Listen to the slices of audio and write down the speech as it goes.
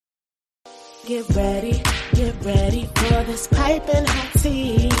get ready for this piping hot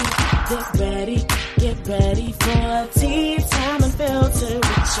tea. Get ready for a tea time and filter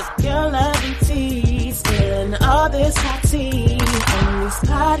with your girl loving tea. Spilling all this hot tea on these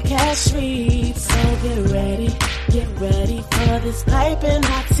podcast streets. So get ready for this piping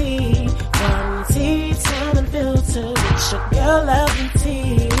hot tea. From tea time and filter with your girl loving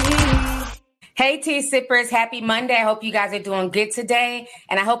tea. Hey, tea sippers. Happy Monday. I hope you guys are doing good today.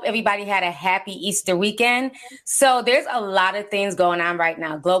 And I hope everybody had a happy Easter weekend. So there's a lot of things going on right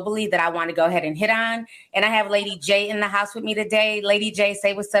now globally that I want to go ahead and hit on. And I have Lady J in the house with me today. Lady J,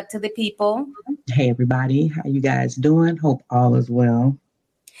 say what's up to the people. Hey, everybody. How you guys doing? Hope all is well.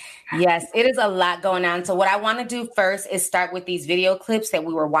 Yes, it is a lot going on. So what I want to do first is start with these video clips that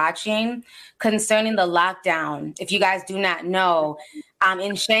we were watching concerning the lockdown. If you guys do not know,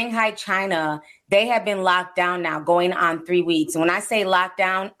 in Shanghai, China, they have been locked down now going on 3 weeks. And when I say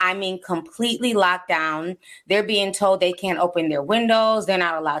lockdown, I mean completely locked down. They're being told they can't open their windows. They're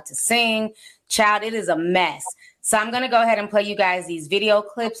not allowed to sing. Child, it is a mess. So I'm going to go ahead and play you guys these video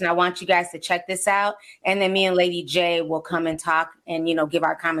clips, and I want you guys to check this out. And then me and Lady J will come and talk and, give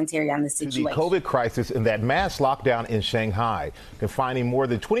our commentary on the situation. The COVID crisis and that mass lockdown in Shanghai, confining more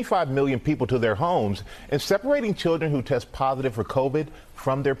than 25 million people to their homes and separating children who test positive for COVID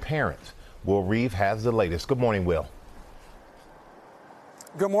from their parents. Will Reeve has the latest. Good morning, Will.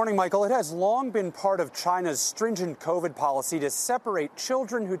 Good morning, Michael. It has long been part of China's stringent COVID policy to separate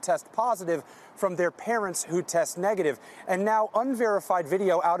children who test positive from their parents who test negative. And now unverified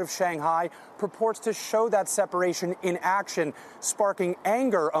video out of Shanghai purports to show that separation in action, sparking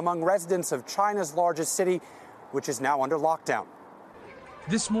anger among residents of China's largest city, which is now under lockdown.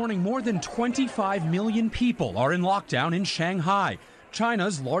 This morning, more than 25 million people are in lockdown in Shanghai,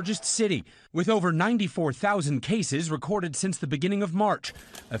 China's largest city, with over 94,000 cases recorded since the beginning of March.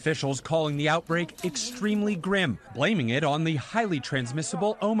 Officials calling the outbreak extremely grim, blaming it on the highly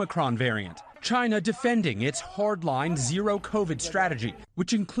transmissible Omicron variant. China defending its hardline zero COVID strategy,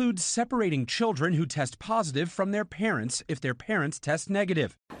 which includes separating children who test positive from their parents if their parents test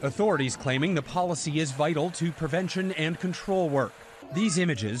negative. Authorities claiming the policy is vital to prevention and control work. These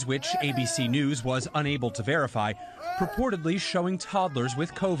images, which ABC News was unable to verify, purportedly showing toddlers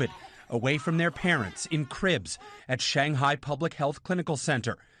with COVID away from their parents in cribs at Shanghai Public Health Clinical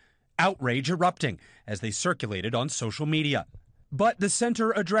Center. Outrage erupting as they circulated on social media. But the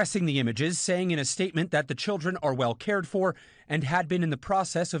center addressing the images, saying in a statement that the children are well cared for and had been in the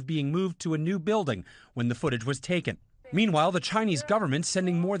process of being moved to a new building when the footage was taken. Meanwhile, the Chinese government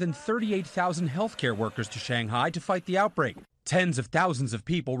sending more than 38,000 healthcare workers to Shanghai to fight the outbreak. Tens of thousands of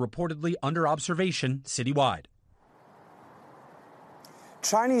people reportedly under observation citywide.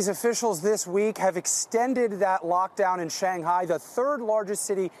 Chinese officials this week have extended that lockdown in Shanghai, the third largest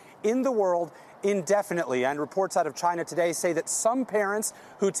city in the world, indefinitely. And reports out of China today say that some parents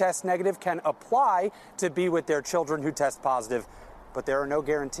who test negative can apply to be with their children who test positive, but there are no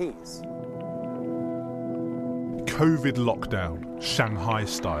guarantees. COVID lockdown, Shanghai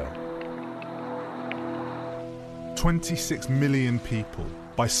style. 26 million people,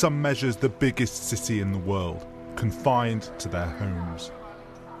 by some measures the biggest city in the world, confined to their homes.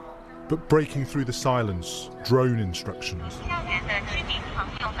 But breaking through the silence, drone instructions.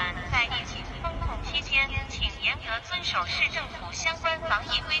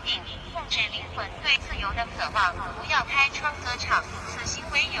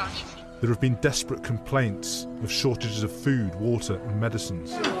 There have been desperate complaints of shortages of food, water and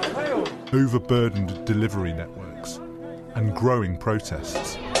medicines, overburdened delivery networks, and growing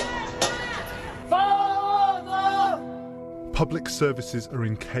protests. Public services are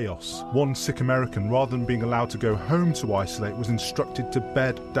in chaos. One sick American, rather than being allowed to go home to isolate, was instructed to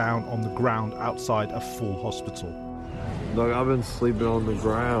bed down on the ground outside a full hospital. Look, I've been sleeping on the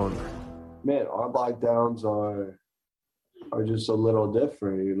ground. Man, our lockdowns are just a little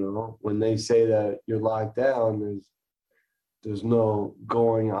different, When they say that you're locked down, there's no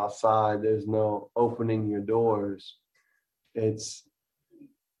going outside, there's no opening your doors. It's,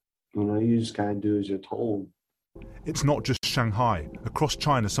 you just kind of do as you're told. It's not just Shanghai. Across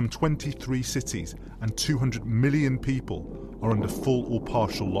China, some 23 cities and 200 million people are under full or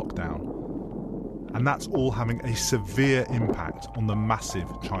partial lockdown. And that's all having a severe impact on the massive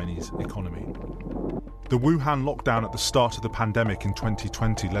Chinese economy. The Wuhan lockdown at the start of the pandemic in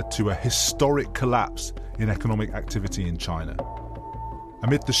 2020 led to a historic collapse in economic activity in China.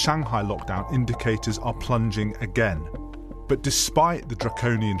 Amid the Shanghai lockdown, indicators are plunging again. But despite the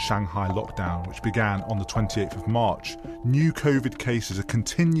draconian Shanghai lockdown, which began on the 28th of March, new COVID cases are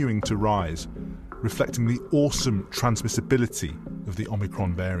continuing to rise, reflecting the awesome transmissibility of the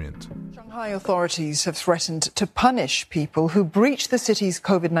Omicron variant. Shanghai authorities have threatened to punish people who breach the city's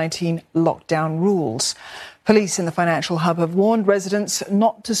COVID-19 lockdown rules. Police in the financial hub have warned residents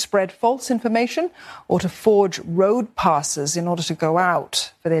not to spread false information or to forge road passes in order to go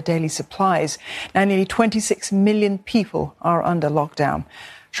out for their daily supplies. Now, nearly 26 million people are under lockdown.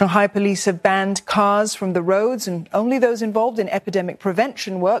 Shanghai police have banned cars from the roads, and only those involved in epidemic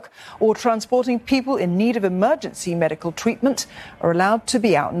prevention work or transporting people in need of emergency medical treatment are allowed to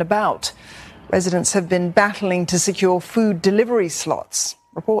be out and about. Residents have been battling to secure food delivery slots.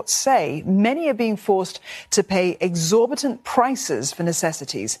 Reports say many are being forced to pay exorbitant prices for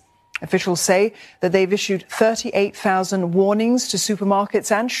necessities. Officials say that they've issued 38,000 warnings to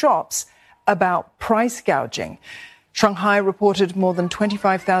supermarkets and shops about price gouging. Shanghai reported more than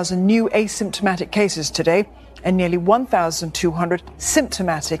 25,000 new asymptomatic cases today and nearly 1,200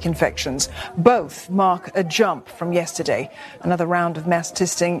 symptomatic infections. Both mark a jump from yesterday. Another round of mass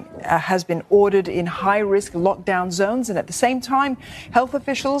testing has been ordered in high-risk lockdown zones, and at the same time, health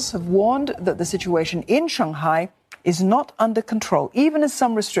officials have warned that the situation in Shanghai is not under control, even as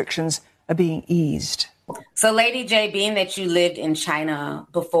some restrictions are being eased. So, Lady J, being that you lived in China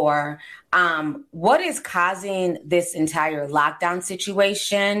before, what is causing this entire lockdown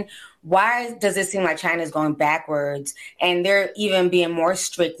situation? Why does it seem like China is going backwards? And they're even being more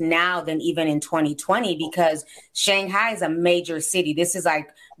strict now than even in 2020, because Shanghai is a major city. This is like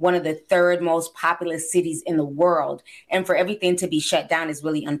one of the third most populous cities in the world. And for everything to be shut down is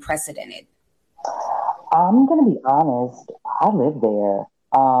really unprecedented. I'm going to be honest. I live there.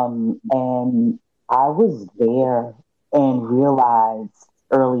 And I was there and realized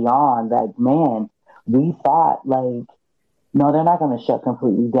early on that, man, we thought like, no, they're not going to shut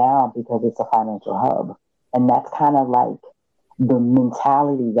completely down because it's a financial hub. And that's kind of like the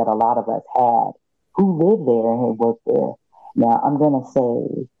mentality that a lot of us had who lived there and had worked there. Now, I'm going to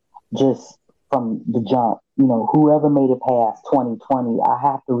say just from the jump, you know, whoever made it past 2020, I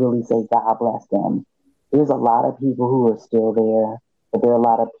have to really say God bless them. There's a lot of people who are still there, but there are a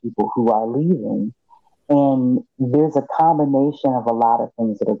lot of people who are leaving. And there's a combination of a lot of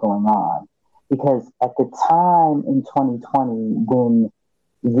things that are going on. Because at the time in 2020, when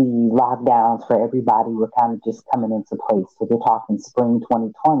the lockdowns for everybody were kind of just coming into place, so we're talking spring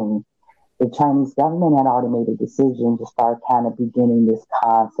 2020, the Chinese government had already made a decision to start kind of beginning this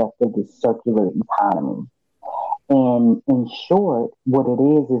concept of the circular economy. And in short, what it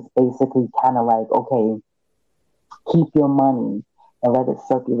is basically kind of like, okay, keep your money and let it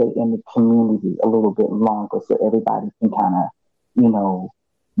circulate in the community a little bit longer so everybody can kind of, you know,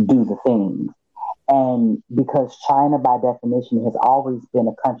 do the things. And because China, by definition, has always been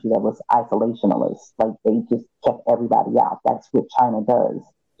a country that was isolationist, like they just kept everybody out. That's what China does.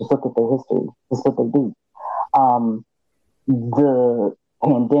 Just look at their history. That's what they do. The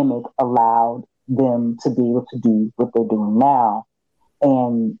pandemic allowed them to be able to do what they're doing now.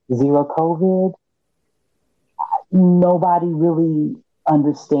 And zero COVID, nobody really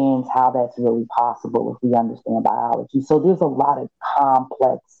understands how that's really possible if we understand biology. So there's a lot of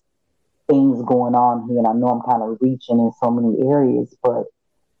complex things going on here, and I know I'm kind of reaching in so many areas, but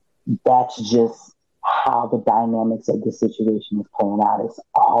that's just how the dynamics of the situation is playing out. It's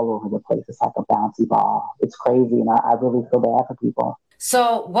all over the place. It's like a bouncy ball. It's crazy, and I really feel bad for people.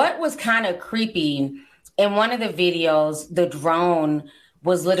 So what was kind of creepy in one of the videos, the drone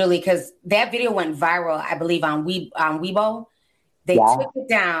was literally, because that video went viral, I believe, on Weibo. They took it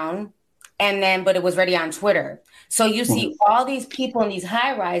down, and then, but it was ready on Twitter. So you see all these people in these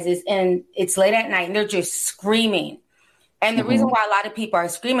high rises, and it's late at night, and they're just screaming. And the reason why a lot of people are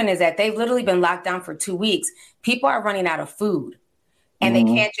screaming is that they've literally been locked down for 2 weeks. People are running out of food, and they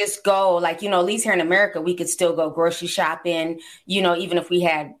can't just go, like, you know, at least here in America, we could still go grocery shopping. You know, even if we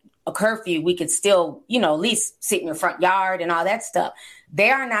had a curfew, we could still, you know, at least sit in your front yard and all that stuff. They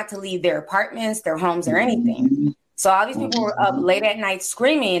are not to leave their apartments, their homes, or anything. So all these people were up late at night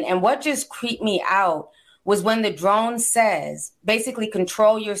screaming. And what just creeped me out was when the drone says, basically,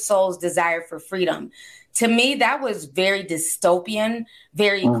 control your soul's desire for freedom. To me, that was very dystopian,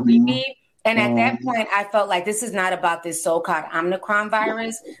 very creepy. And at that point, I felt like this is not about this so-called Omicron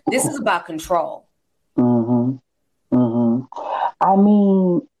virus. This is about control. I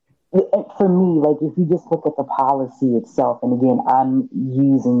mean, for me, like, if you just look at the policy itself, and again, I'm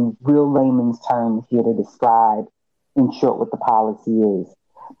using real layman's terms here to describe in short what the policy is,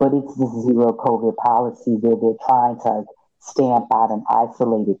 but it's this zero COVID policy where they're trying to stamp out and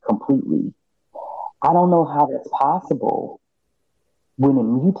isolate it completely. I don't know how that's possible when it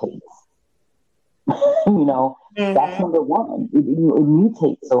mutates. You know, that's number one. It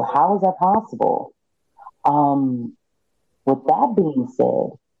mutates. So how is that possible? With that being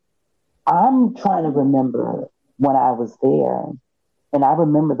said, I'm trying to remember when I was there, and I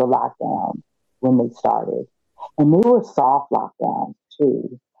remember the lockdown when they started. And they were soft lockdowns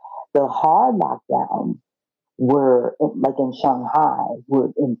too. The hard lockdowns were like in Shanghai,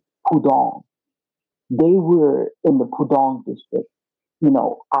 were in Pudong. They were in the Pudong district,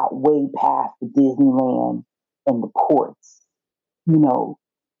 out way past the Disneyland and the ports.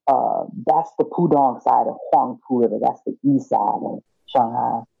 That's the Pudong side of Huangpu River. That's the east side of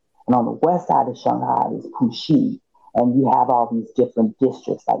Shanghai. And on the west side of Shanghai is Puxi. And you have all these different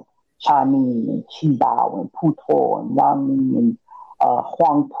districts like Chani and Qibao and Putuo and Yangli and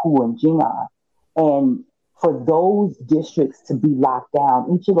Huangpu and Jing'an. And for those districts to be locked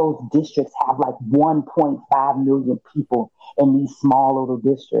down, each of those districts have like 1.5 million people in these small little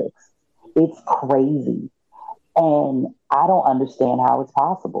districts. It's crazy. And I don't understand how it's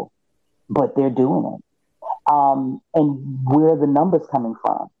possible, but they're doing it. And where are the numbers coming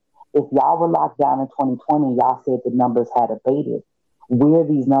from? If y'all were locked down in 2020, y'all said the numbers had abated. Where are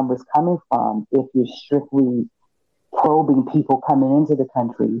these numbers coming from if you're strictly probing people coming into the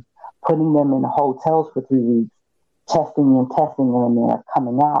country, putting them in hotels for 3 weeks, testing them, and then they're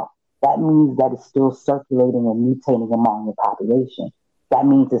coming out? That means that it's still circulating and mutating among the population. That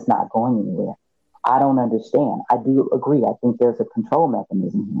means it's not going anywhere. I don't understand. I do agree. I think there's a control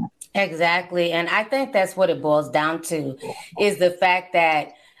mechanism here. Exactly. And I think that's what it boils down to, is the fact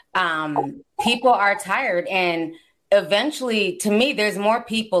that people are tired. And eventually, to me, there's more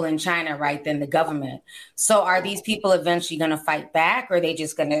people in China, right, than the government. So are these people eventually going to fight back, or are they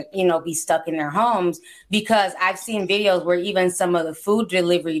just going to, be stuck in their homes? Because I've seen videos where even some of the food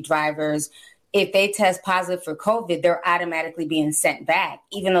delivery drivers, if they test positive for COVID, they're automatically being sent back,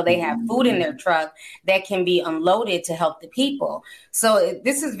 even though they have food in their truck that can be unloaded to help the people. So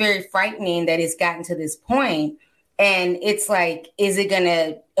this is very frightening that it's gotten to this point. And it's like, is it going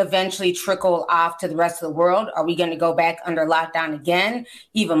to eventually trickle off to the rest of the world? Are we going to go back under lockdown again,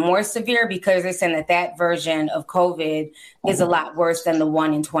 even more severe? Because they're saying that version of COVID is a lot worse than the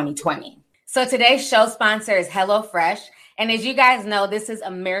one in 2020. So today's show sponsor is HelloFresh. And as you guys know, this is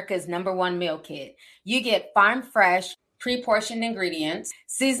America's #1 meal kit. You get farm fresh, pre-portioned ingredients,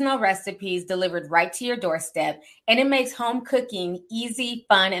 seasonal recipes delivered right to your doorstep, and it makes home cooking easy,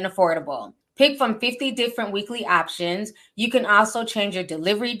 fun, and affordable. Pick from 50 different weekly options. You can also change your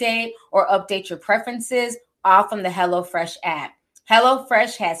delivery date or update your preferences, all from the HelloFresh app.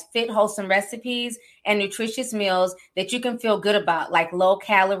 HelloFresh has fit, wholesome recipes and nutritious meals that you can feel good about, like low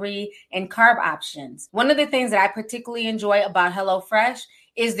calorie and carb options. One of the things that I particularly enjoy about HelloFresh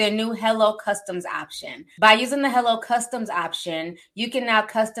is their new Hello Customs option. By using the Hello Customs option, you can now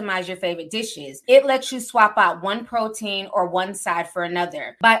customize your favorite dishes. It lets you swap out one protein or one side for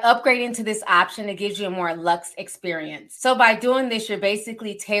another. By upgrading to this option, it gives you a more luxe experience. So by doing this, you're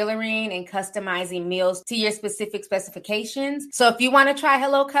basically tailoring and customizing meals to your specific specifications. So if you want to try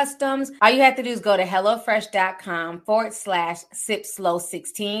Hello Customs, all you have to do is go to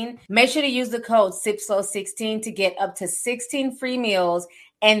HelloFresh.com/SipSlow16. Make sure to use the code SipSlow16 to get up to 16 free meals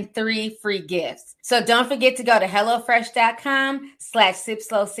and 3 free gifts. So don't forget to go to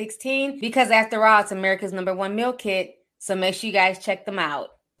HelloFresh.com/SipSlow16, because after all, it's America's #1 meal kit. So make sure you guys check them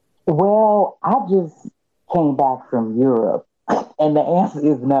out. Well, I just came back from Europe, and the answer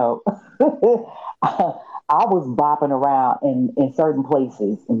is no. I was bopping around in certain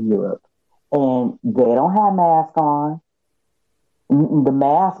places in Europe, and they don't have masks on. The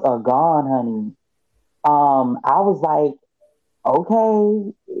masks are gone, honey. I was like,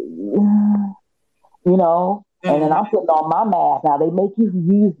 okay, and then I'm putting on my mask. Now they make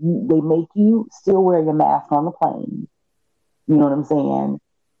you still wear your mask on the plane. You know what I'm saying?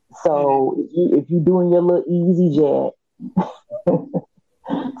 So if you're doing your little easy jet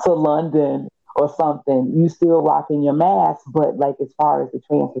to London or something, you still rocking your mask. But like, as far as the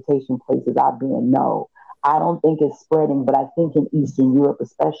transportation places I've been, no, I don't think it's spreading. But I think in Eastern Europe,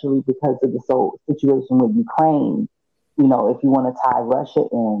 especially because of the situation with Ukraine, if you want to tie Russia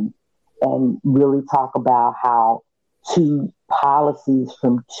in and really talk about how two policies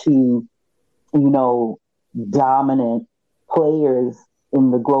from two, dominant players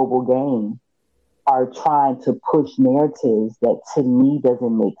in the global game are trying to push narratives that to me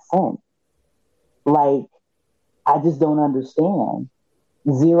doesn't make sense. Like, I just don't understand.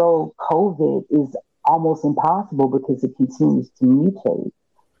 Zero COVID is almost impossible because it continues to mutate.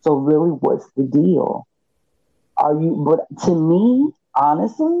 So really, what's the deal? But to me,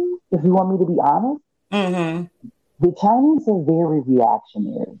 honestly, if you want me to be honest, the Chinese are very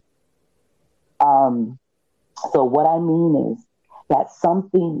reactionary. So what I mean is that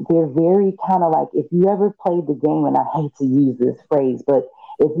they're very kind of like, if you ever played the game, and I hate to use this phrase, but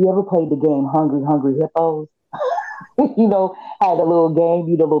If you ever played the game Hungry Hungry Hippos, you know, had a little game,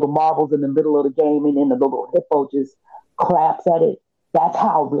 you know, little marbles in the middle of the game, and then the little hippo just claps at it. That's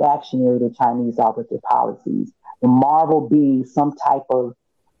how reactionary the Chinese are with their policies. The marble being some type of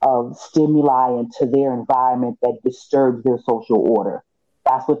stimuli into their environment that disturbs their social order.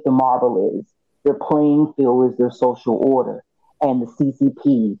 That's what the marble is. Their playing field is their social order. And the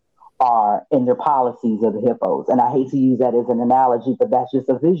CCP are in their policies of the hippos. And I hate to use that as an analogy, but that's just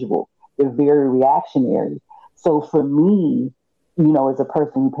a visual. They're very reactionary. So for me, you know, as a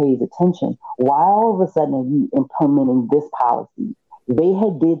person who pays attention, why all of a sudden are you implementing this policy? They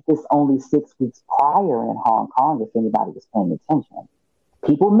had did this only 6 weeks prior in Hong Kong, if anybody was paying attention.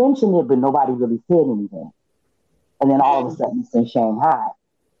 People mentioned it, but nobody really said anything. And then all of a sudden it's in Shanghai.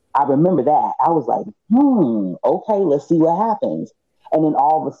 I remember that. I was like, okay, let's see what happens. And then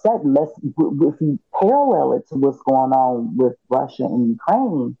all of a sudden, if you parallel it to what's going on with Russia and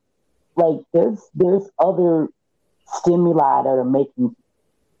Ukraine, like there's other stimuli that are making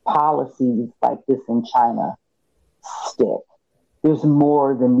policies like this in China stick. There's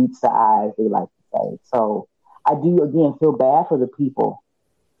more than meets the eyes, they like to say. So I do, again, feel bad for the people.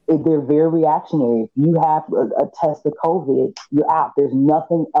 They're very reactionary. If you have a test of COVID, you're out. There's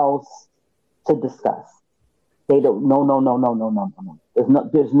nothing else to discuss. They don't, no.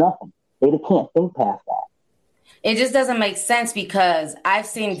 There's nothing. They can't think past that. It just doesn't make sense because I've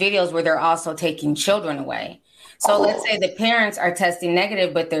seen videos where they're also taking children away. So let's say the parents are testing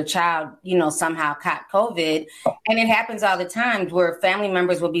negative, but their child, you know, somehow caught COVID. And it happens all the time where family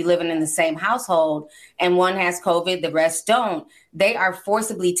members will be living in the same household and one has COVID, the rest don't. They are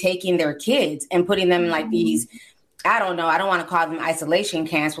forcibly taking their kids and putting them in like these, I don't know, I don't want to call them isolation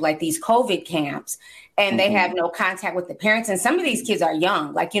camps, but like these COVID camps. And they have no contact with the parents. And some of these kids are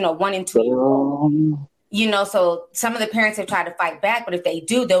young, like, you know, 1 and 2 years old. You know, so some of the parents have tried to fight back, but if they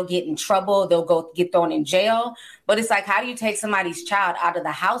do, they'll get in trouble. They'll go get thrown in jail. But it's like, how do you take somebody's child out of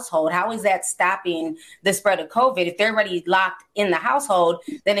the household? How is that stopping the spread of COVID? If they're already locked in the household,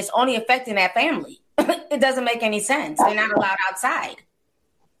 then it's only affecting that family. It doesn't make any sense. They're not allowed outside.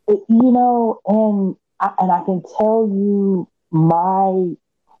 You know, and I can tell you my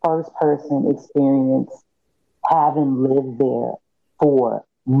first person experience having lived there for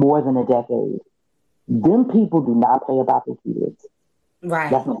more than a decade. Them people do not play about their kids. Right.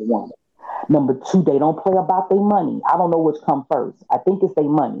 That's number one. Number two, they don't play about their money. I don't know which come first. I think it's their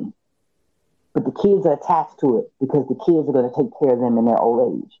money. But the kids are attached to it because the kids are going to take care of them in their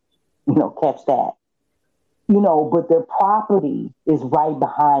old age. You know, catch that. You know, but their property is right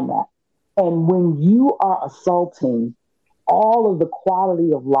behind that. And when you are assaulting all of the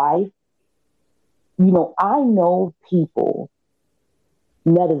quality of life, you know, I know people,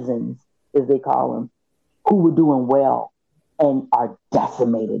 netizens, as they call them, who were doing well and are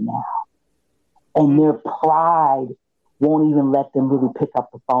decimated now. And their pride won't even let them really pick up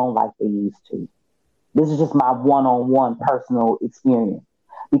the phone like they used to. This is just my one-on-one personal experience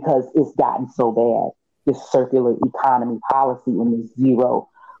because it's gotten so bad. This circular economy policy and this zero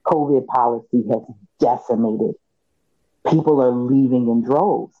COVID policy has decimated. People are leaving in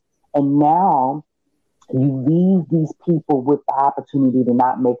droves. And now you leave these people with the opportunity to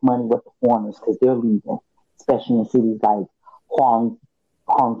not make money with the foreigners because they're leaving, especially in cities like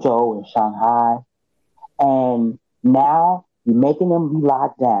Guangzhou and Shanghai. And now you're making them be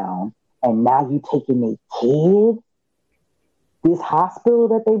locked down, and now you're taking their kids. This hospital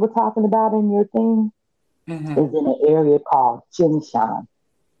that they were talking about in your thing is in an area called Jinshan.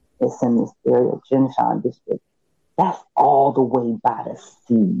 It's in this area, Jinshan district. That's all the way by the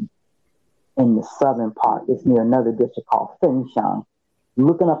sea. In the southern part, it's near another district called Fenshang.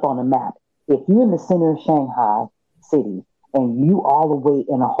 Looking up on the map, if you're in the center of Shanghai city and you all the way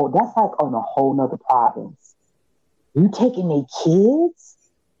in that's like on a whole nother province. You taking their kids?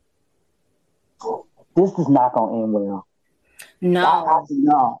 This is not going to end well. No.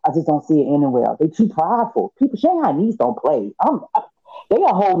 I just don't see it ending well. They're too prideful. People, Shanghainese don't play. They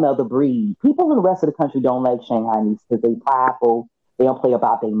a whole nother breed. People in the rest of the country don't like Shanghainese because they prideful. They don't play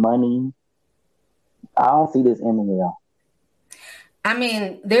about their money. I don't see this ending well. I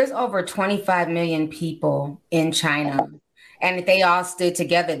mean, there's over 25 million people in China. And if they all stood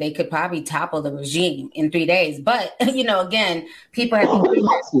together, they could probably topple the regime in 3 days. But, you know, again, people have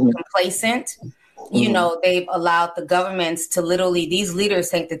been complacent. You know, they've allowed the governments to literally, these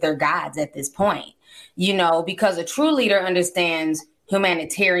leaders think that they're gods at this point, you know, because a true leader understands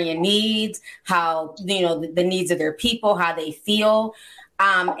humanitarian needs, how, you know, the needs of their people, how they feel.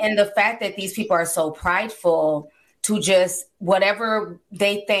 And the fact that these people are so prideful to just whatever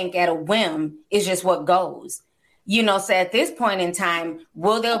they think at a whim is just what goes. So at this point in time,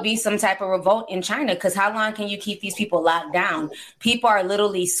 will there be some type of revolt in China? Because how long can you keep these people locked down? People are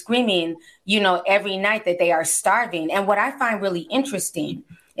literally screaming, every night that they are starving. And what I find really interesting,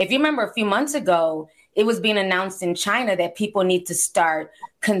 if you remember a few months ago, it was being announced in China that people need to start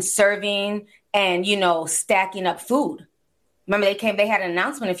conserving and, stacking up food. Remember, they had an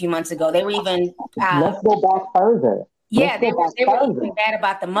announcement a few months ago. They were even... Let's go back further. Yeah, they were even bad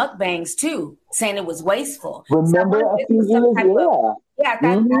about the mukbangs too, saying it was wasteful. Remember a few years, I wondered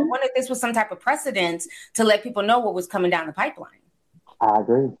if this was some type of precedent to let people know what was coming down the pipeline. I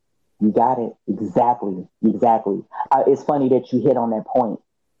agree. You got it. Exactly. It's funny that you hit on that point.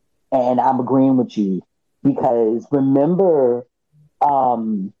 And I'm agreeing with you because remember,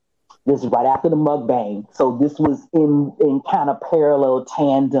 this is right after the mukbang. So this was in kind of parallel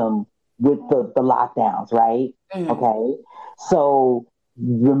tandem with the lockdowns, right? Mm-hmm. Okay. So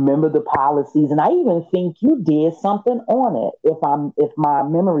remember the policies, and I even think you did something on it, if my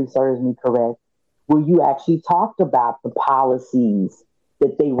memory serves me correct, where you actually talked about the policies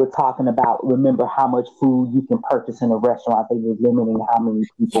that they were talking about. Remember how much food you can purchase in a restaurant? They were limiting how many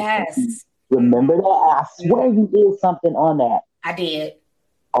people. Yes. Can eat. Remember that? I swear you did something on that. I did.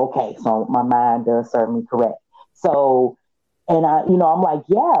 Okay, so my mind does serve me correct. So, and I'm like,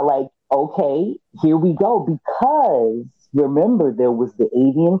 okay, here we go. Because remember, there was the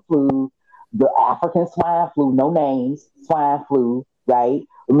avian flu, the African swine flu, no names, swine flu, right?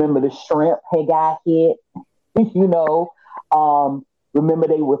 Remember the shrimp had got hit, remember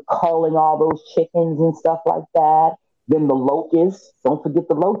they were culling all those chickens and stuff like that. Then the locusts, don't forget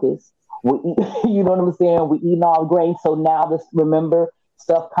the locusts. We eat, you know what I'm saying? We're eating all grain. So now remember,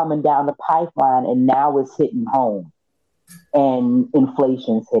 stuff coming down the pipeline, and now it's hitting home and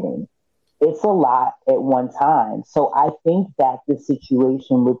inflation's hitting. It's a lot at one time. So I think that the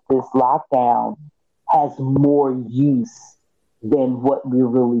situation with this lockdown has more use than what we're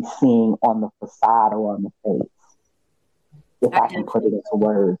really seeing on the facade or on the face, if I can put it into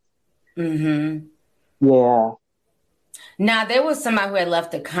words. Mm-hmm. Yeah. Now, there was somebody who had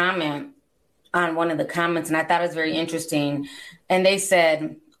left a comment on one of the comments, and I thought it was very interesting. And they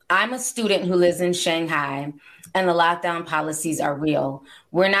said, I'm a student who lives in Shanghai, and the lockdown policies are real.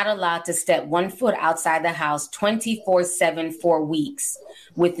 We're not allowed to step 1 foot outside the house 24/7 for weeks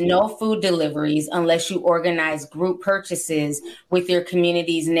with no food deliveries unless you organize group purchases with your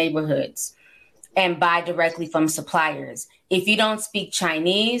community's neighborhoods and buy directly from suppliers. If you don't speak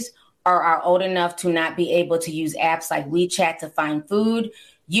Chinese or are old enough to not be able to use apps like WeChat to find food,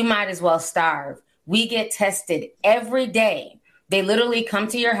 you might as well starve. We get tested every day. They literally come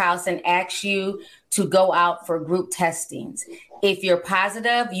to your house and ask you to go out for group testings. If you're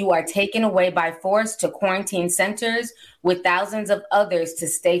positive, you are taken away by force to quarantine centers with thousands of others to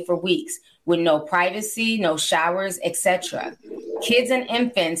stay for weeks with no privacy, no showers, etc. Kids and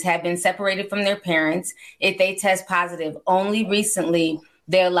infants have been separated from their parents if they test positive. Only recently,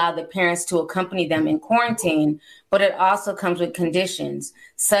 they allow the parents to accompany them in quarantine, but it also comes with conditions,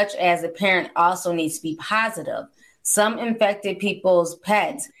 such as the parent also needs to be positive. Some infected people's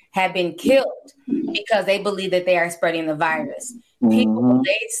pets have been killed because they believe that they are spreading the virus. People with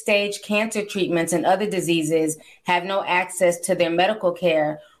late-stage cancer treatments and other diseases have no access to their medical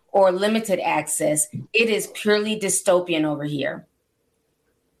care or limited access. It is purely dystopian over here.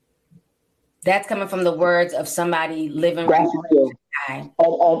 That's coming from the words of somebody living right now. And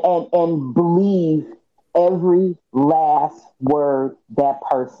believe every last word that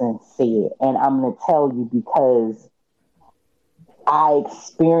person said. And I'm going to tell you because I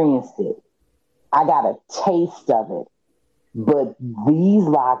experienced it. I got a taste of it. But these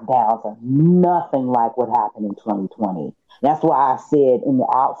lockdowns are nothing like what happened in 2020. That's why I said in the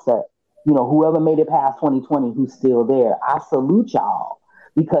outset, whoever made it past 2020 who's still there, I salute y'all.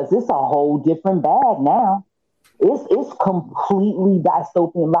 Because it's a whole different bag now. It's completely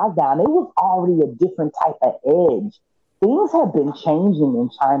dystopian lockdown. It was already a different type of edge. Things have been changing in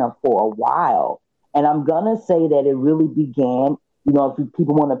China for a while. And I'm going to say that it really began, if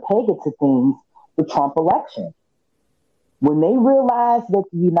people want to peg it to things, the Trump election. When they realized that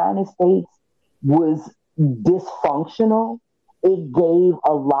the United States was dysfunctional, it gave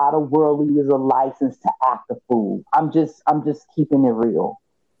a lot of world leaders a license to act a fool. I'm just keeping it real.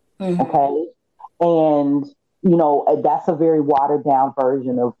 Mm-hmm. Okay. And, that's a very watered down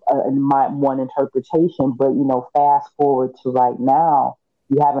version of my one interpretation. But, fast forward to right now,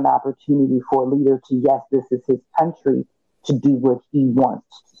 you have an opportunity for a leader to, yes, this is his country, to do what he wants,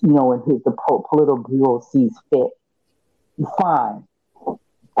 and the political bureau sees fit. Fine.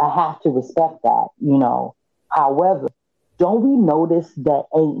 I have to respect that, However, don't we notice that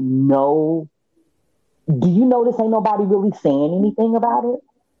ain't no do you notice ain't nobody really saying anything about it?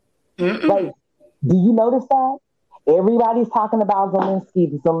 Like, do you notice that? Everybody's talking about Zelensky,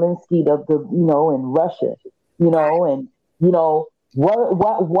 in Russia, and,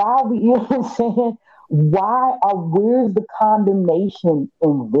 why are we, you know what I'm saying? Where's the condemnation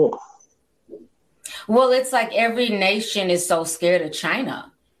in this? Well, it's like every nation is so scared of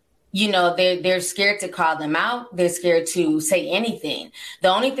China. They're scared to call them out. They're scared to say anything. The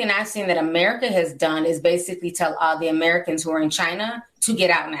only thing I've seen that America has done is basically tell all the Americans who are in China to get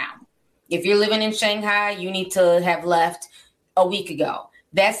out now. If you're living in Shanghai, you need to have left a week ago.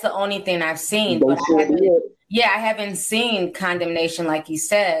 That's the only thing I've seen. But I haven't seen condemnation, like you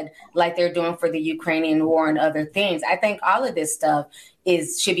said, like they're doing for the Ukrainian war and other things. I think all of this stuff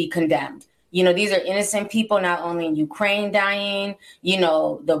should be condemned. These are innocent people, not only in Ukraine dying,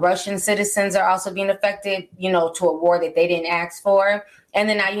 the Russian citizens are also being affected, to a war that they didn't ask for. And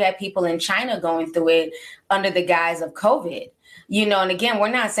then now you have people in China going through it under the guise of COVID. And again, we're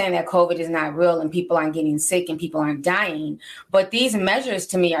not saying that COVID is not real and people aren't getting sick and people aren't dying. But these measures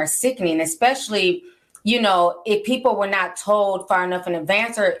to me are sickening, especially, if people were not told far enough in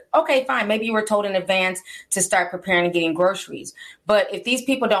advance, or, okay, fine, maybe you were told in advance to start preparing and getting groceries. But if these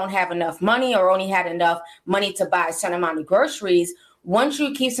people don't have enough money or only had enough money to buy a certain amount of groceries, once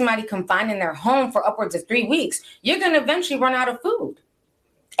you keep somebody confined in their home for upwards of 3 weeks, you're going to eventually run out of food.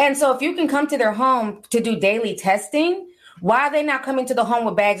 And so if you can come to their home to do daily testing, why are they not coming to the home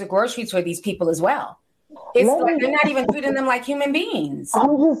with bags of groceries for these people as well? It's like they're not even treating them like human beings.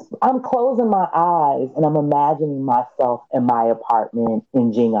 I'm closing my eyes and I'm imagining myself in my apartment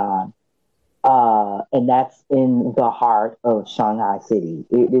in Jing'an. And that's in the heart of Shanghai City.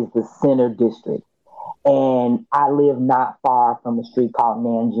 It is the center district. And I live not far from a street called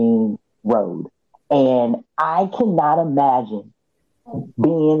Nanjing Road. And I cannot imagine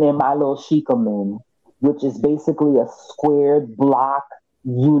being in my little Shikomen, which is basically a squared block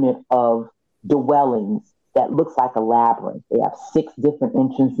unit of dwellings that looks like a labyrinth. They have 6 different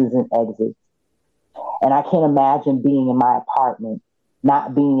entrances and exits. And I can't imagine being in my apartment,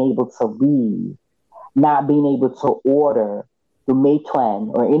 not being able to leave, not being able to order the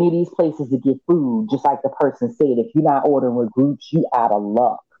Meituan or any of these places to get food. Just like the person said, if you're not ordering with groups, you out of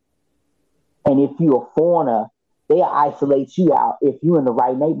luck. And if you're a foreigner, they isolate you out. If you're in the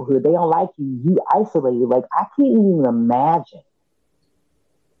right neighborhood, they don't like you, you isolated. Like, I can't even imagine.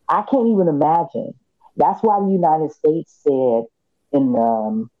 That's why the United States said in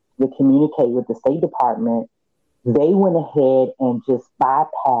the communique with the State Department, they went ahead and just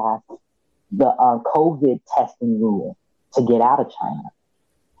bypassed the COVID testing rule to get out of China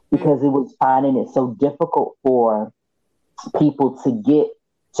because it was finding it so difficult for people to get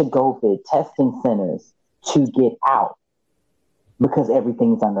to COVID testing centers to get out because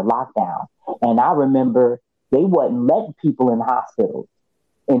everything's under lockdown. And I remember they wasn't letting people in hospitals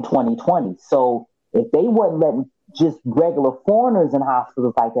in 2020. So if they wasn't letting just regular foreigners in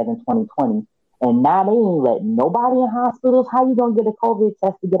hospitals like that in 2020, and now they ain't letting nobody in hospitals, how you gonna get a COVID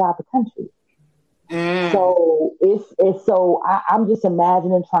test to get out the country? So I'm just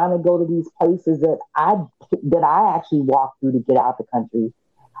imagining trying to go to these places that I actually walked through to get out the country.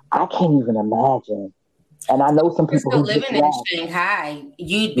 I can't even imagine. And I know some people who living in Shanghai,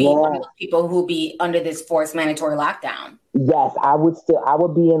 you'd be one of those people who be under this forced mandatory lockdown. Yes, I would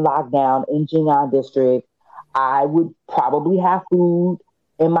be in lockdown in Jing'an district. I would probably have food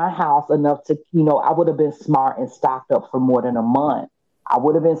in my house enough to, I would have been smart and stocked up for more than a month. I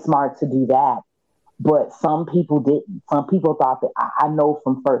would have been smart to do that. But some people didn't. Some people thought that, I know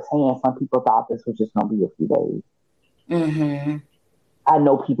from firsthand, some people thought this was just going to be a few days. Mm-hmm. I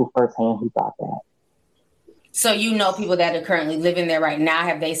know people firsthand who thought that. So people that are currently living there right now,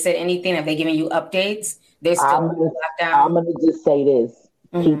 have they said anything? Have they given you updates? They're still locked down? I'm going to just say this.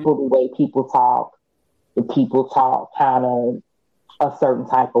 Mm-hmm. The way people talk, the people talk kind of a certain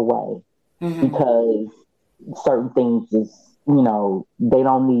type of way because certain things just, they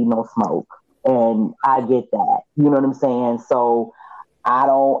don't need no smoke. And I get that. You know what I'm saying? So I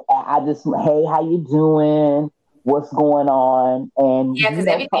just, hey, how you doing? What's going on? And because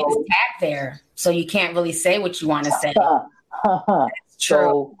everything's tagged there. So you can't really say what you want to say. That's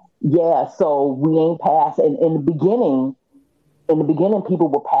true. So we ain't passing. In the beginning, people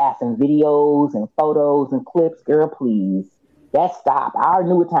were passing videos and photos and clips. Girl, please. That stopped. I already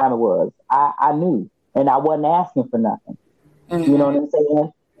knew what time it was. I knew. And I wasn't asking for nothing. Mm-hmm. You know what I'm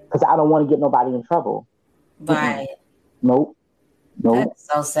saying? Because I don't want to get nobody in trouble. Right. Nope. Nope. That's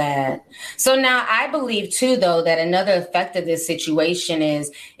so sad. So now I believe too, though, that another effect of this situation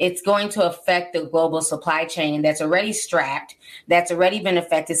is it's going to affect the global supply chain that's already strapped, that's already been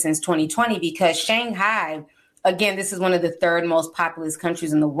affected since 2020, because Shanghai, again, this is one of the third most populous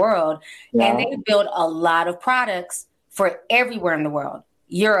countries in the world, and they build a lot of products for everywhere in the world,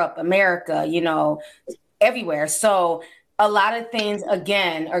 Europe, America, everywhere. So a lot of things,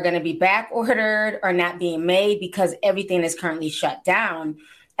 again, are going to be back ordered or not being made because everything is currently shut down.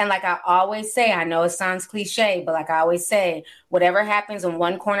 And like I always say, I know it sounds cliche, but like I always say, whatever happens in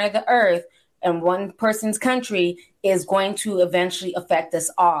one corner of the earth and one person's country is going to eventually affect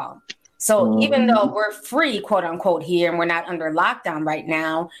us all. So even though we're free, quote unquote, here, and we're not under lockdown right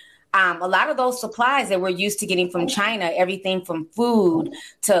now, a lot of those supplies that we're used to getting from China, everything from food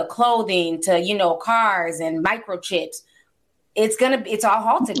to clothing to, cars and microchips, it's all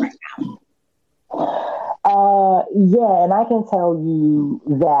halted right now. Yeah, and I can tell you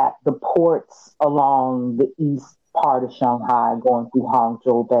that the ports along the east part of Shanghai going through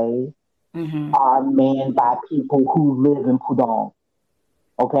Hangzhou Bay are manned by people who live in Pudong.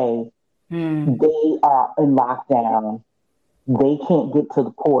 Okay? They are in lockdown. They can't get to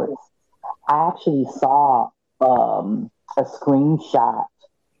the ports. I actually saw a screenshot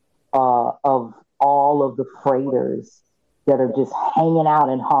of all of the freighters that are just hanging out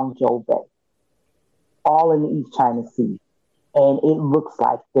in Hangzhou Bay, all in the East China Sea. And it looks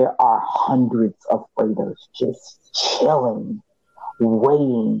like there are hundreds of freighters just chilling,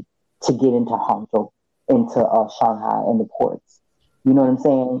 waiting to get into Hangzhou, into Shanghai and the ports. You know what I'm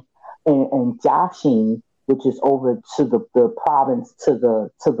saying? And Jiaxing, which is over to the province to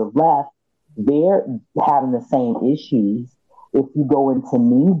the left, they're having the same issues. If you go into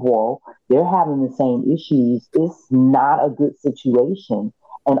Ningbo, they're having the same issues. It's not a good situation.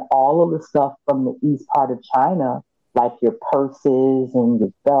 And all of the stuff from the east part of China, like your purses and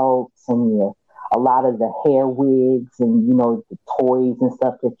your belts and a lot of the hair wigs and, the toys and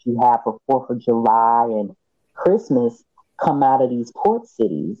stuff that you have for 4th of July and Christmas come out of these port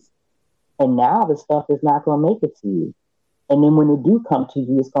cities. And now the stuff is not going to make it to you. And then when it do come to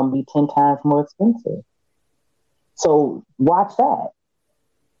you, it's going to be 10 times more expensive. So watch that.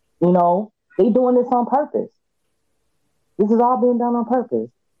 They doing this on purpose. This is all being done on purpose.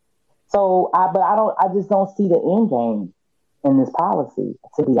 So I just don't see the end game in this policy,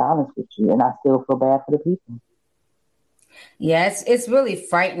 to be honest with you. And I still feel bad for the people. Yeah, it's really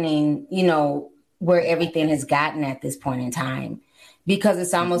frightening, where everything has gotten at this point in time. Because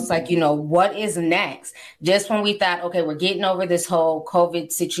it's almost like, what is next? Just when we thought, okay, we're getting over this whole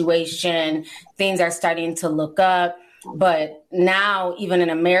COVID situation, things are starting to look up. But now, even in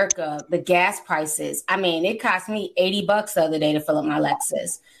America, the gas prices, it cost me $80 the other day to fill up my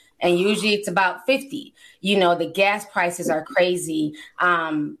Lexus. And usually it's about 50. The gas prices are crazy.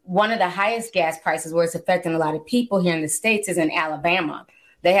 One of the highest gas prices where it's affecting a lot of people here in the States is in Alabama.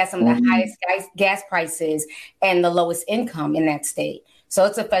 They have some of the highest gas prices and the lowest income in that state. So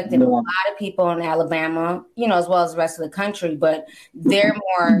it's affecting a lot of people in Alabama, as well as the rest of the country, but they're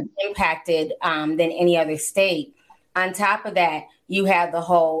more impacted than any other state. On top of that, you have the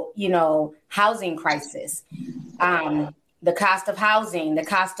whole, housing crisis. The cost of housing, the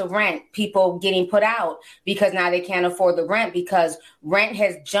cost of rent, people getting put out because now they can't afford the rent because rent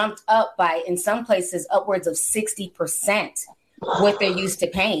has jumped up by, in some places, upwards of 60%. What they're used to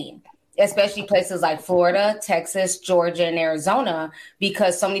paying, especially places like Florida, Texas, Georgia, and Arizona,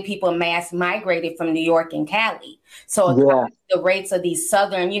 because so many people mass migrated from New York and Cali. So the rates of these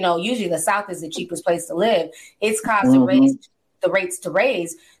southern, usually the South is the cheapest place to live. It's caused the rates to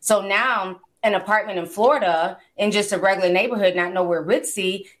raise. So now an apartment in Florida in just a regular neighborhood, not nowhere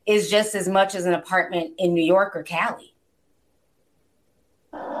ritzy, is just as much as an apartment in New York or Cali.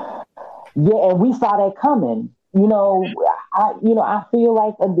 Yeah, and we saw that coming. I feel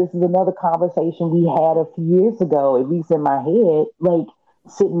like this is another conversation we had a few years ago, at least in my head, like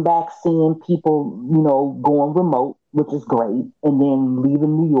sitting back, seeing people, going remote, which is great, and then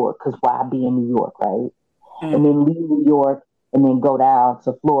leaving New York, because why be in New York, right? Mm-hmm. And then leave New York and then go down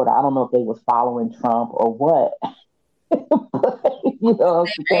to Florida. I don't know if they was following Trump or what.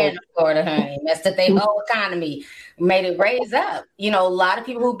 They in Florida, honey. Messed up their whole economy, made it raise up. A lot of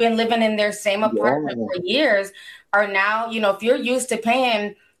people who've been living in their same apartment for years are now, if you're used to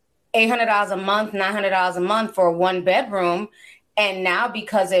paying $800 a month, $900 a month for a 1-bedroom, and now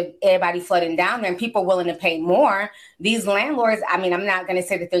because of everybody flooding down there and people willing to pay more, these landlords, I'm not going to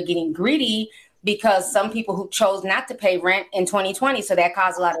say that they're getting greedy, because some people who chose not to pay rent in 2020, so that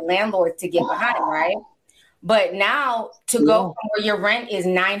caused a lot of landlords to get behind, right? But now to go from where your rent is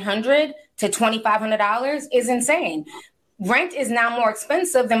 $900 to $2,500 is insane. rent is now more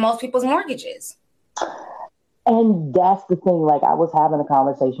expensive than most people's mortgages. And that's the thing. Like, I was having a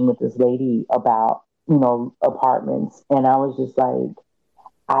conversation with this lady about, apartments. And I was just like,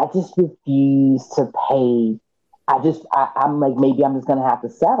 I just refuse to pay. I'm like, maybe I'm just going to have to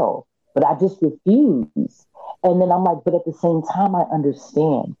settle. But I just refuse. And then I'm like, but at the same time, I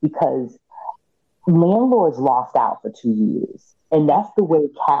understand, because landlords lost out for 2 years. And that's the way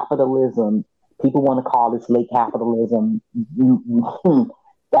capitalism, people want to call this late capitalism.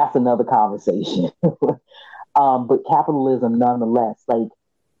 That's another conversation. But capitalism, nonetheless, like,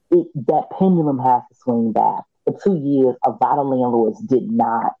 that pendulum has to swing back. For 2 years, a lot of landlords did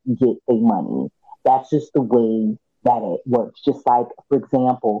not get their money. That's just the way that it works. Just like, for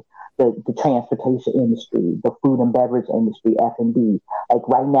example, the transportation industry, the food and beverage industry, F&B. Like,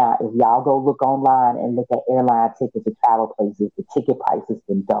 right now, if y'all go look online and look at airline tickets to travel places, the ticket prices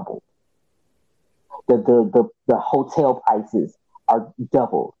been doubled. The hotel prices are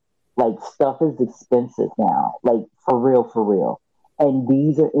doubled. Like, stuff is expensive now. Like, for real. And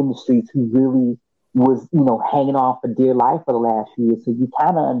these are industries who really was, hanging on for dear life for the last few years. So you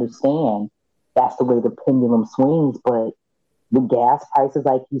kind of understand that's the way the pendulum swings. But the gas prices,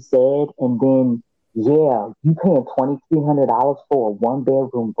 like you said, and then, you paying $2,300 for a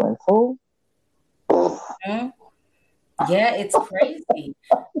 1-bedroom rental? Mm-hmm. Yeah, it's crazy.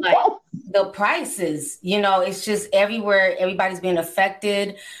 Like, the prices, it's just everywhere. Everybody's being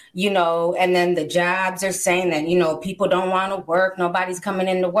affected, and then the jobs are saying that, people don't want to work. Nobody's coming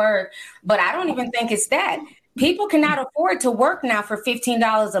into work. But I don't even think it's that. People cannot afford to work now for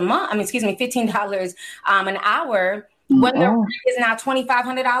 $15 a month. $15 an hour when the rent is now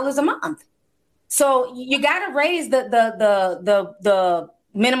 $2,500 a month. So you got to raise the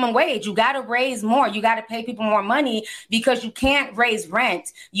minimum wage. You got to raise more. You got to pay people more money, because you can't raise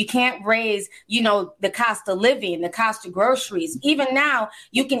rent. You can't raise, the cost of living, the cost of groceries. Even now,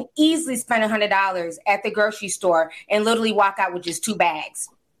 you can easily spend $100 at the grocery store and literally walk out with just 2 bags.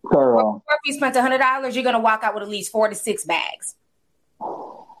 Girl. Or if you spent $100, you're going to walk out with at least 4 to 6 bags.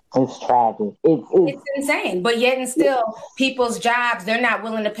 It's tragic. It's insane. But yet and still, people's jobs, they're not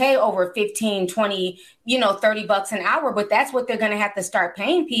willing to pay over 15, 20, $30 an hour. But that's what they're going to have to start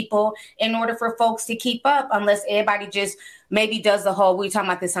paying people in order for folks to keep up, unless everybody just maybe does the whole, we were talking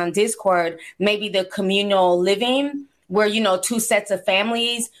about this on Discord, maybe the communal living where, 2 sets of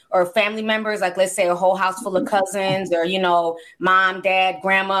families or family members, like let's say a whole house full of cousins or, mom, dad,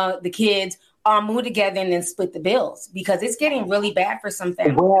 grandma, the kids, all move together and then split the bills, because it's getting really bad for some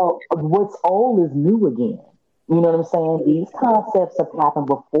families. Well, what's old is new again. You know what I'm saying? These concepts have happened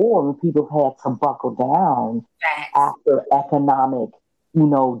before when people have had to buckle down after economic,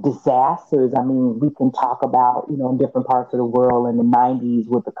 disasters. I mean, we can talk about, in different parts of the world in the 90s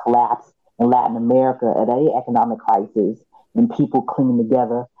with the collapse in Latin America at an economic crisis, and people clinging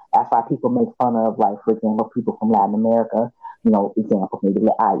together. That's why people make fun of, like, for example, people from Latin America, examples maybe,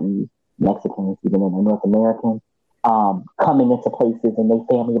 i.e., Mexicans, even in the North American, coming into places and they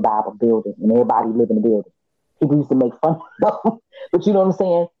family about a building and everybody live in the building. People used to make fun of them, but you know what I'm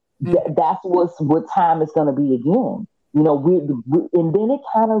saying? That's what time it's going to be again. And then it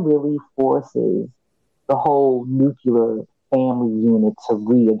kind of really forces the whole nuclear family unit to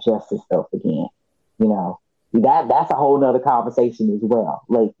readjust itself again. That's a whole nother conversation as well.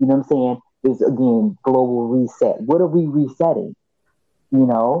 Like, you know what I'm saying? It's, again, global reset. What are we resetting?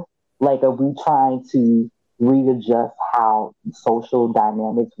 Like, are we trying to readjust how social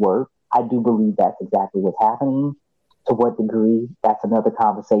dynamics work? I do believe that's exactly what's happening. To what degree, that's another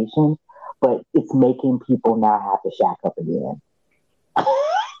conversation. But it's making people now have to shack up again.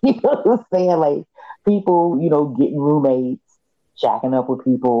 You know what I'm saying? Like, people, getting roommates, shacking up with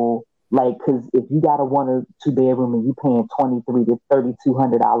people. Like, because if you got a 1 or 2 bedroom and you paying $2,300 to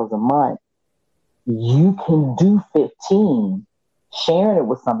 $3,200 a month, you can do 15 sharing it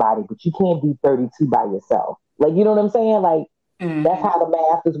with somebody, but you can't do 32 by yourself. Like, you know what I'm saying? Like, that's how the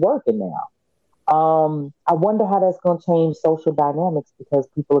math is working now. I wonder how that's going to change social dynamics, because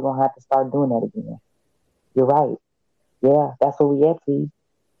people are going to have to start doing that again. You're right. Yeah, that's what we at to.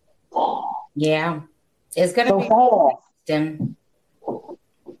 Yeah. It's going to be interesting.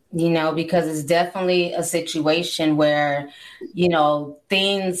 Because it's definitely a situation where,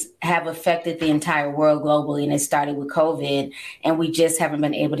 things have affected the entire world globally, and it started with COVID, and we just haven't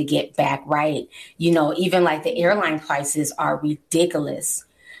been able to get back right. Even like the airline prices are ridiculous.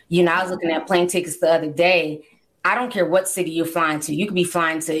 I was looking at plane tickets the other day. I don't care what city you're flying to. You could be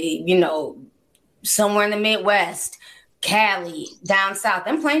flying to, somewhere in the Midwest, Cali, down south.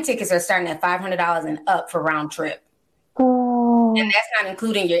 Them plane tickets are starting at $500 and up for round trip. And that's not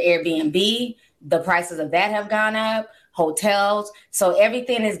including your Airbnb. The prices of that have gone up. hotels. So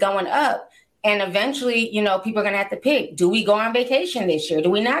everything is going up. And eventually, people are going to have to pick. Do we go on vacation this year? Do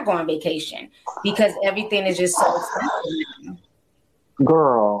we not go on vacation? Because everything is just so expensive.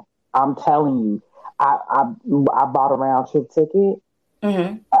 Girl, I'm telling you, I bought a round trip ticket.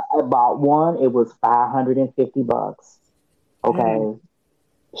 Mm-hmm. I bought one. It was $550. Okay. Mm-hmm.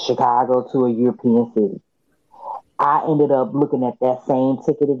 Chicago to a European city. I ended up looking at that same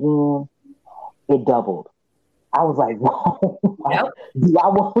ticket again. It doubled. I was like, whoa. Yep. Do I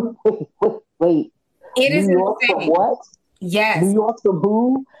want wait. It is New York insane. From what? Yes. New York from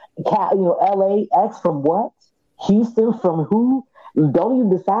who? LAX from what? Houston from who? Don't even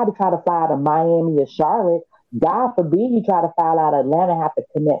decide to try to fly to Miami or Charlotte. God forbid you try to fly out of Atlanta, have to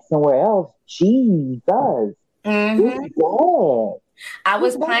connect somewhere else. Jesus. Mm-hmm. It's bad. I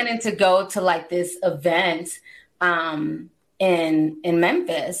was planning to go to like this event in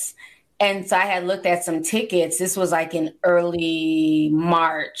Memphis. And so I had looked at some tickets. This was like in early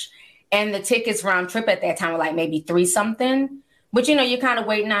March. And the tickets round trip at that time were like maybe $3 something. But, you're kind of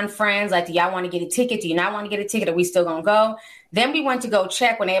waiting on friends. Like, do y'all want to get a ticket? Do you not want to get a ticket? Are we still going to go? Then we went to go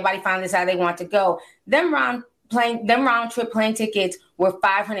check when everybody finally decided they want to go. Them round trip plane tickets were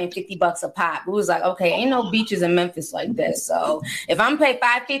 $550 a pop. It was like, okay, ain't no beaches in Memphis like this. So if I'm paid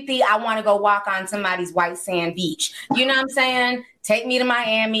 $550, I want to go walk on somebody's white sand beach. You know what I'm saying? Take me to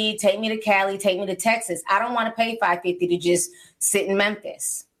Miami, take me to Cali, take me to Texas. I don't want to pay $550 to just sit in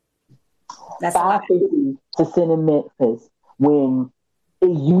Memphis. That's $550 to sit in Memphis when it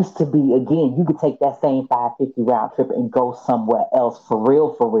used to be, again, you could take that same $550 round trip and go somewhere else for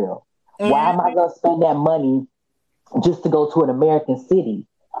real. Mm-hmm. Why am I going to spend that money just to go to an American city?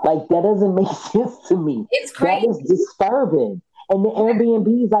 Like, that doesn't make sense to me. It's crazy. That is disturbing. And the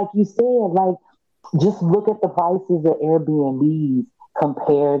Airbnbs, like you said, like, just look at the prices of Airbnbs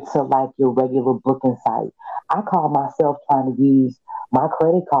compared to like your regular booking site. I call myself trying to use my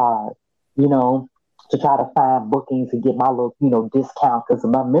credit card, to try to find bookings and get my little, discount because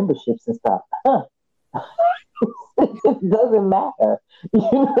of my memberships and stuff. It doesn't matter, you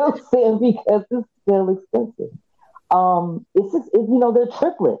know what I'm saying? Because it's still expensive. It's just, they're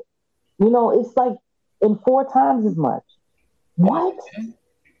triplet. It's like in 4 times as much. What?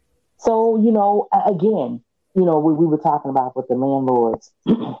 So, again, we were talking about with the landlords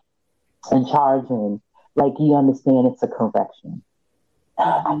and charging, like, you understand it's a correction.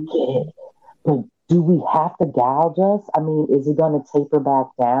 I get it. But do we have to gouge us? I mean, is it going to taper back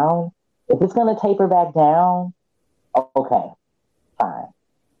down? If it's going to taper back down, okay, fine.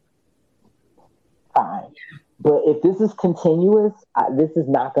 But if this is continuous, this is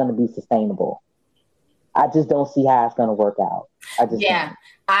not going to be sustainable. I just don't see how it's going to work out.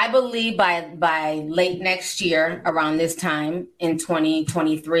 I believe by late next year, around this time in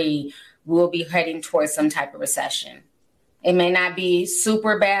 2023, we'll be heading towards some type of recession. It may not be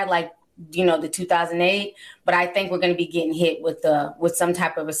super bad like, the 2008, but I think we're going to be getting hit with some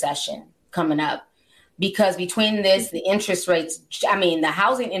type of recession coming up. Because between this, the interest rates, the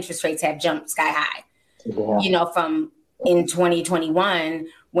housing interest rates have jumped sky high. Yeah. From in 2021,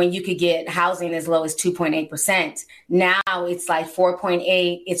 when you could get housing as low as 2.8%. Now it's like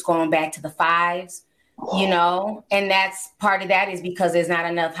 4.8. It's going back to the 5s, and that's part of that is because there's not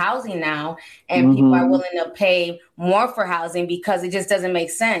enough housing now and people are willing to pay more for housing because it just doesn't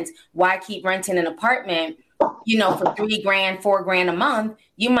make sense. Why keep renting an apartment, for $3,000, $4,000 a month?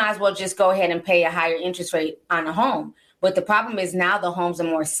 You might as well just go ahead and pay a higher interest rate on a home. But the problem is now the homes are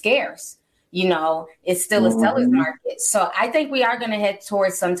more scarce. It's still a seller's market. So I think we are going to head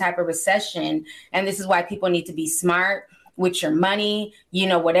towards some type of recession. And this is why people need to be smart with your money.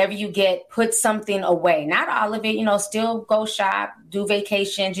 Whatever you get, put something away. Not all of it, still go shop, do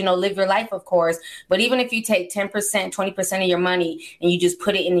vacations, live your life, of course. But even if you take 10%, 20% of your money and you just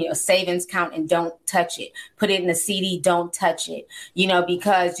put it in your savings account and don't touch it, put it in a CD, don't touch it,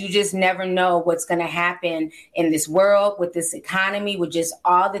 because you just never know what's going to happen in this world with this economy, with just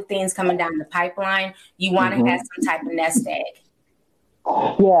all the things coming down the pipeline. You want to have some type of nest egg.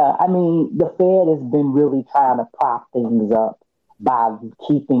 Yeah, the Fed has been really trying to prop things up by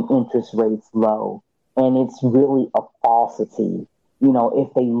keeping interest rates low. And it's really a falsity.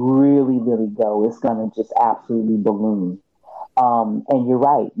 If they really, really go, it's going to just absolutely balloon. And you're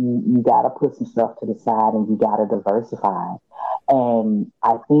right. You got to put some stuff to the side and you got to diversify. And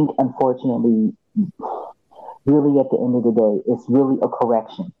I think, unfortunately, really at the end of the day, it's really a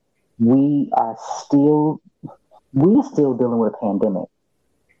correction. We're still dealing with a pandemic.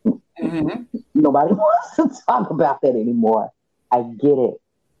 Nobody wants to talk about that anymore. I get it.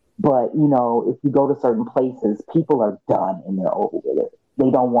 But, if you go to certain places, people are done and they're over with it. They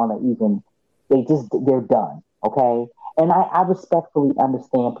don't want to even, they're done. Okay. And I respectfully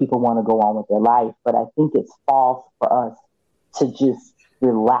understand people want to go on with their life, but I think it's false for us to just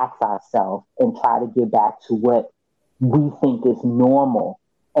relax ourselves and try to get back to what we think is normal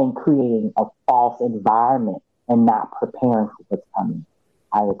and creating a false environment and not preparing for what's coming.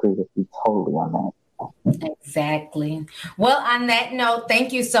 I agree with you totally on that. Exactly. Well, on that note,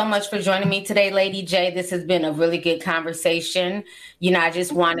 thank you so much for joining me today, Lady J. This has been a really good conversation. I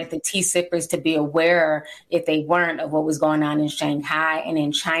just wanted the tea sippers to be aware, if they weren't, of what was going on in Shanghai and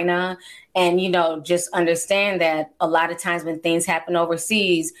in China. And, just understand that a lot of times when things happen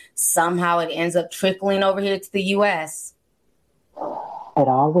overseas, somehow it ends up trickling over here to the U.S. It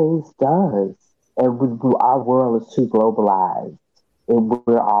always does. Our world is too globalized.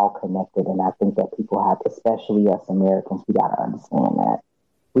 We're all connected, and I think that people have, especially us Americans, we got to understand that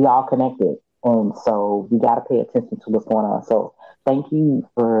we all connected, and so we got to pay attention to what's going on. So thank you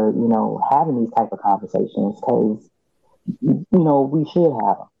for having these type of conversations, because we should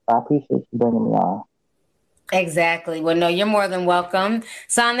have them. I appreciate you bringing me on. Exactly. Well, no, you're more than welcome.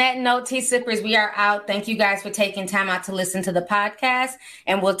 So on that note, tea sippers, we are out. Thank you guys for taking time out to listen to the podcast,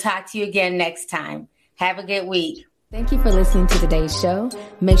 and we'll talk to you again next time. Have a good week. Thank you for listening to today's show.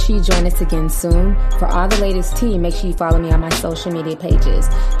 Make sure you join us again soon. For all the latest tea, make sure you follow me on my social media pages.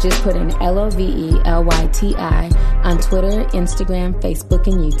 Just put in LOVELYTI on Twitter, Instagram, Facebook,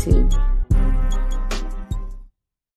 and YouTube.